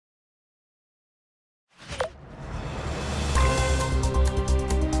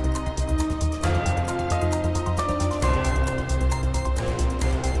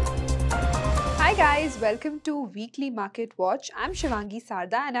welcome to Weekly Market Watch. I'm Shivangi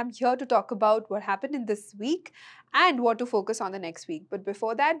Sarda and I'm here to talk about what happened in this week and what to focus on the next week. But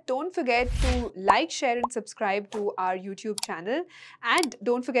before that, don't forget to like, share and subscribe to our YouTube channel, and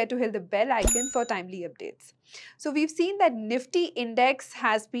don't forget to hit the bell icon for timely updates. So we've seen that Nifty index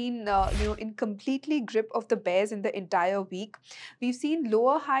has been in completely grip of the bears in the entire week. We've seen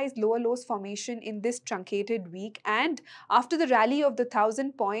lower highs, lower lows formation in this truncated week, and after the rally of the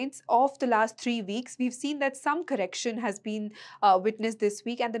 1,000 points of the last 3 weeks, we've seen that some correction has been witnessed this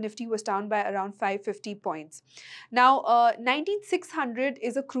week, and the Nifty was down by around 550 points. Now, 19,600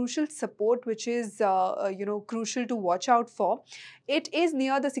 is a crucial support, which is crucial to watch out for. It is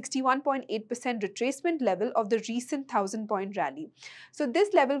near the 61.8% retracement level of the recent 1,000-point rally. So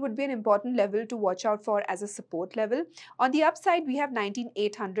this level would be an important level to watch out for as a support level. On the upside, we have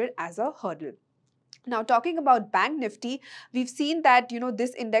 19,800 as a hurdle. Now, talking about Bank Nifty, we've seen that,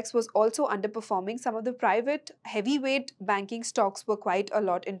 this index was also underperforming. Some of the private heavyweight banking stocks were quite a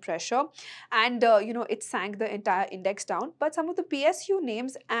lot in pressure, and, it sank the entire index down. But some of the PSU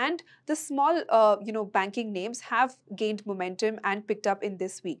names and the small, banking names have gained momentum and picked up in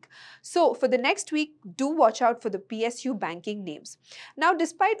this week. So for the next week, do watch out for the PSU banking names. Now,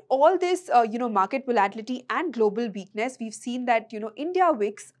 despite all this, market volatility and global weakness, we've seen that, India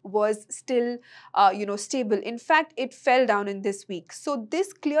VIX was still stable. In fact, it fell down in this week. So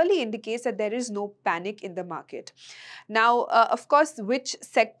this clearly indicates that there is no panic in the market. Now, of course, which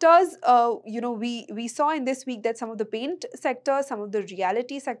sectors, we saw in this week that some of the paint sectors, some of the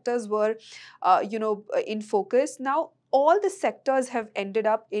reality sectors were, in focus. Now, all the sectors have ended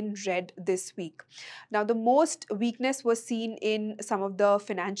up in red this week. Now, the most weakness was seen in some of the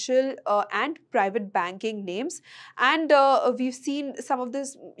financial and private banking names. And we've seen some of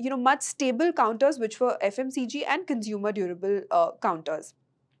this, much stable counters, which were FMCG and consumer durable counters.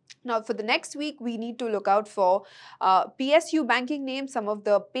 Now, for the next week, we need to look out for PSU banking names, some of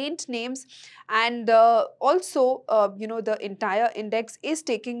the paint names, and also, the entire index is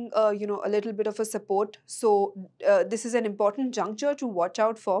taking, a little bit of a support. So, this is an important juncture to watch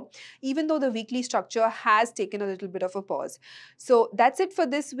out for, even though the weekly structure has taken a little bit of a pause. So, that's it for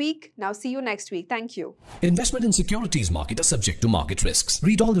this week. Now, see you next week. Thank you. Investment in securities market are subject to market risks.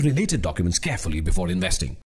 Read all the related documents carefully before investing.